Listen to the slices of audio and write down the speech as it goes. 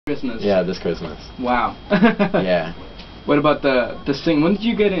Christmas? Yeah, this Christmas. Wow. Yeah. What about the sing? When did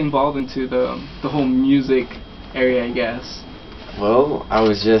you get involved into the whole music area, I guess? Well, I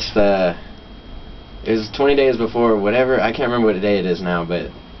was just, it was 20 days before, whatever, I can't remember what day it is now, but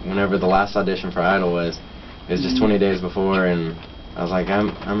whenever the last audition for Idol was, it was just 20 days before, and I was like,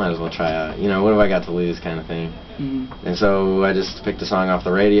 I might as well try out. You know, what have I got to lose kind of thing. And so I just picked a song off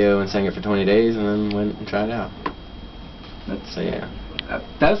the radio and sang it for 20 days and then went and tried out. So yeah.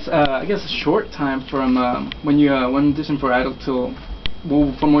 That's, I guess, a short time from when you went audition for Idol till,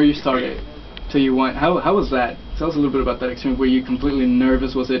 well, from where you started till you went. How was that? Tell us a little bit about that experience. Were you completely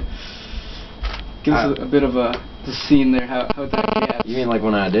nervous? Was it? Give us a bit of the scene there. How did that get? You mean like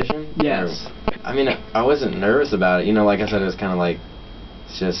when I auditioned? Yes. Or, I mean, I wasn't nervous about it. You know, like I said, it was kind of like,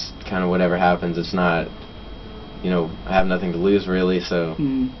 it's just kind of whatever happens. It's not, you know, I have nothing to lose really. So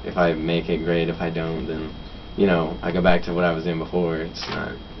if I make it, great. If I don't, then, you know, I go back to what I was doing before. It's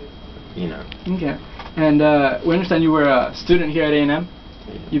not, you know. Okay. And we understand you were a student here at A&M.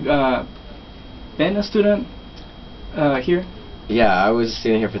 You've been a student here? Yeah, I was a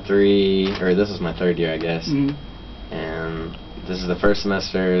student here for this was my third year, I guess. And this is the first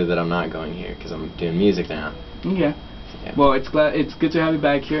semester that I'm not going here because I'm doing music now. Okay. Yeah. Well, it's good to have you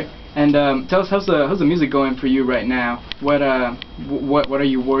back here. And tell us, how's the music going for you right now? What are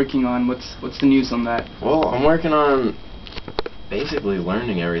you working on? What's the news on that? Well, I'm working on basically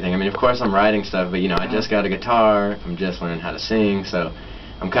learning everything. I mean, of course I'm writing stuff, but you know, I just got a guitar. I'm just learning how to sing, so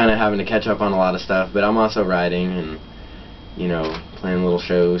I'm kind of having to catch up on a lot of stuff. But I'm also writing and, you know, playing little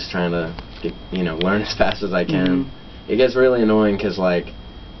shows, trying to get, you know, learn as fast as I can. It gets really annoying because like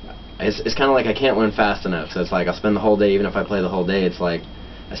it's kind of like I can't learn fast enough. So it's like I'll spend the whole day, even if I play the whole day, it's like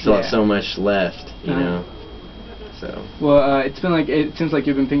I still have so much left, you know. So. Well, it seems like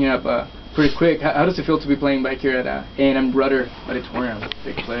you've been picking up pretty quick. How does it feel to be playing back here at A&M Rudder Auditorium,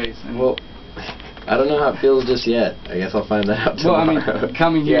 big place? Well, I don't know how it feels just yet. I guess I'll find that out tomorrow. Well, I mean,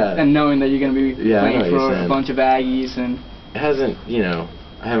 coming here and knowing that you're going to be playing for a bunch of Aggies and. It hasn't, you know,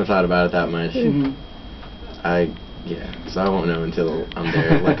 I haven't thought about it that much. So I won't know until I'm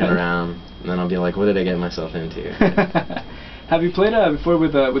there looking around, and then I'll be like, what did I get myself into? Have you played before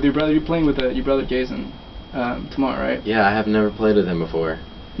with your brother? You're playing with your brother Jason tomorrow, right? Yeah, I have never played with him before.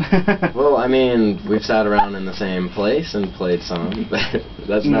 Well, I mean, we've sat around in the same place and played songs, but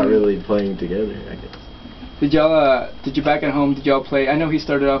that's not really playing together, I guess. Did you back at home, did y'all play? I know he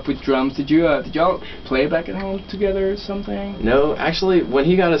started off with drums. Did y'all play back at home together or something? No, actually, when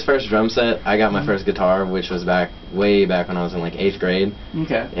he got his first drum set, I got my first guitar, which was way back when I was in like 8th grade.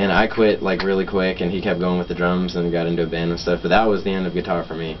 Okay. And I quit like really quick, and he kept going with the drums and got into a band and stuff. But that was the end of guitar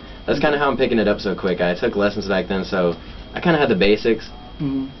for me. That's kind of how I'm picking it up so quick. I took lessons back then, so I kind of had the basics,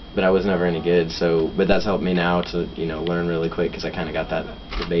 but I was never any good. So, but that's helped me now to, you know, learn really quick because I kind of got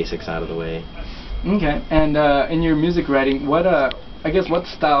the basics out of the way. Okay, and in your music writing, I guess what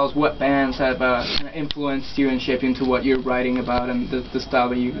styles, what bands have influenced you and shaped you into what you're writing about and the style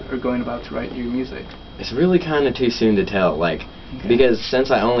that you are going about to write your music? It's really kind of too soon to tell, like, because since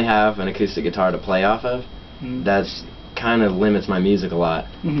I only have an acoustic guitar to play off of, that's kind of limits my music a lot.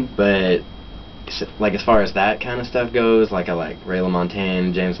 But like as far as that kind of stuff goes, like I like Ray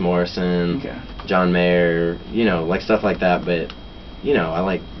LaMontagne, James Morrison, John Mayer, you know, like stuff like that. But you know, I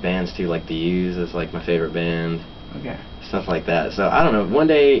like bands too, like The Used is like my favorite band. Stuff like that. So I don't know. One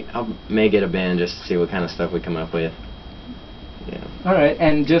day I may get a band just to see what kind of stuff we come up with. Yeah. All right.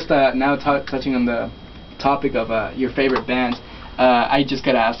 And just now touching on the topic of your favorite bands, I just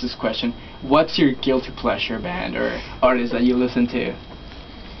gotta ask this question: what's your guilty pleasure band or artist that you listen to?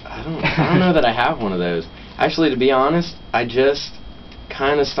 I don't know that I have one of those. Actually, to be honest, I just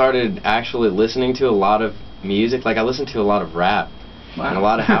kind of started actually listening to a lot of music. Like I listened to a lot of rap. And a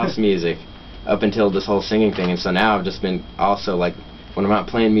lot of house music up until this whole singing thing, and so now I've just been also like when I'm not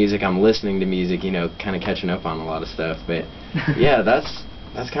playing music, I'm listening to music, you know, kind of catching up on a lot of stuff. But yeah, that's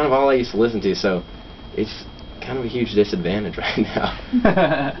kind of all I used to listen to, so it's kind of a huge disadvantage right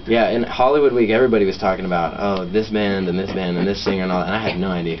now. Yeah, in Hollywood Week, everybody was talking about, oh, this band and this singer and all that, and I had no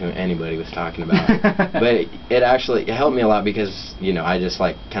idea who anybody was talking about. But it helped me a lot because, you know, I just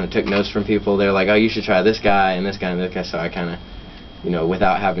like kind of took notes from people. They're like, oh, you should try this guy and this guy and this guy, so I kind of, you know,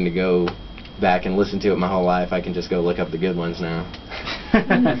 without having to go back and listen to it my whole life, I can just go look up the good ones now.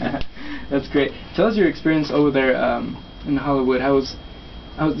 That's great. Tell us your experience over there in Hollywood.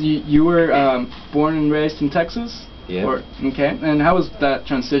 You were born and raised in Texas? Yeah. Okay. And how was that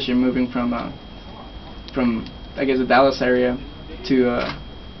transition moving from I guess the Dallas area to a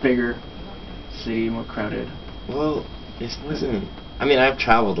bigger city, more crowded? Well, it wasn't. I mean, I've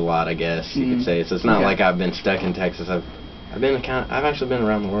traveled a lot, I guess you could say. So it's not like I've been stuck in Texas. I've actually been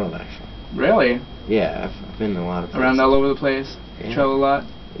around the world, actually. Really? Yeah, I've been in a lot of places. Around all over the place? Yeah. Travel a lot?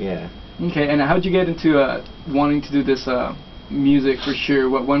 Yeah. Okay, and how'd you get into wanting to do this music for sure?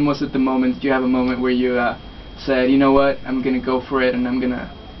 When was it the moment? Did you have a moment where you said, you know what, I'm gonna go for it and I'm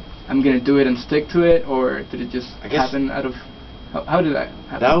gonna do it and stick to it, or did it just happen out of? How did that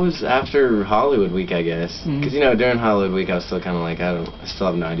happen? That was after Hollywood Week, I guess. Because during Hollywood Week I was still kind of like I still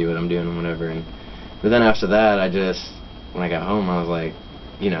have no idea what I'm doing and whatever. But then after that, when I got home, I was like,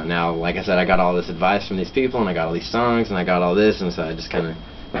 now, like I said, I got all this advice from these people, and I got all these songs, and I got all this, and so I just kind of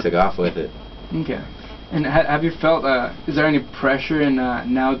took off with it. Okay. And have you felt, is there any pressure in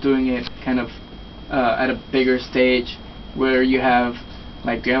now doing it kind of at a bigger stage, where you have,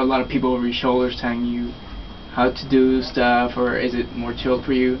 like, do you have a lot of people over your shoulders telling you how to do stuff, or is it more chill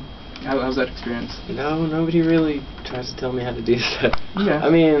for you? How's that experience? No, nobody really tries to tell me how to do stuff. Yeah. I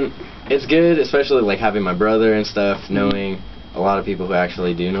mean, it's good, especially like having my brother and stuff, knowing a lot of people who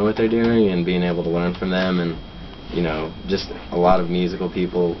actually do know what they're doing and being able to learn from them, and just a lot of musical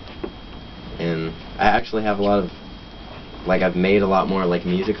people. And I actually have a lot of, like, I've made a lot more like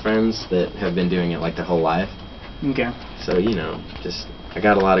music friends that have been doing it like their whole life. Okay. So just I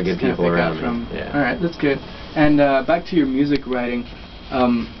got a lot of good people around me. Yeah. All right, that's good. And back to your music writing.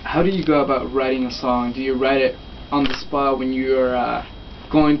 How do you go about writing a song? Do you write it on the spot when you're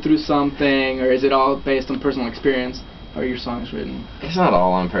going through something, or is it all based on personal experience? How are your songs written? It's not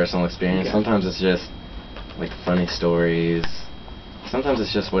all on personal experience. Okay. Sometimes it's just like funny stories. Sometimes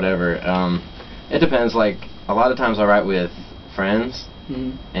it's just whatever. It depends. Like, a lot of times I write with friends,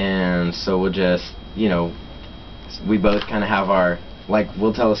 and so we'll just, we both kind of have our, like,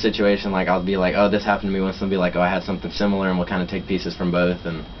 we'll tell a situation, like, I'll be like, oh, this happened to me once, and they'll be like, oh, I had something similar, and we'll kind of take pieces from both,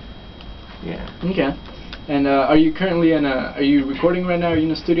 and yeah. Okay. And are you currently are you recording right now? Are you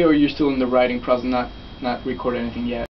in a studio, or are you still in the writing process, not recording anything yet?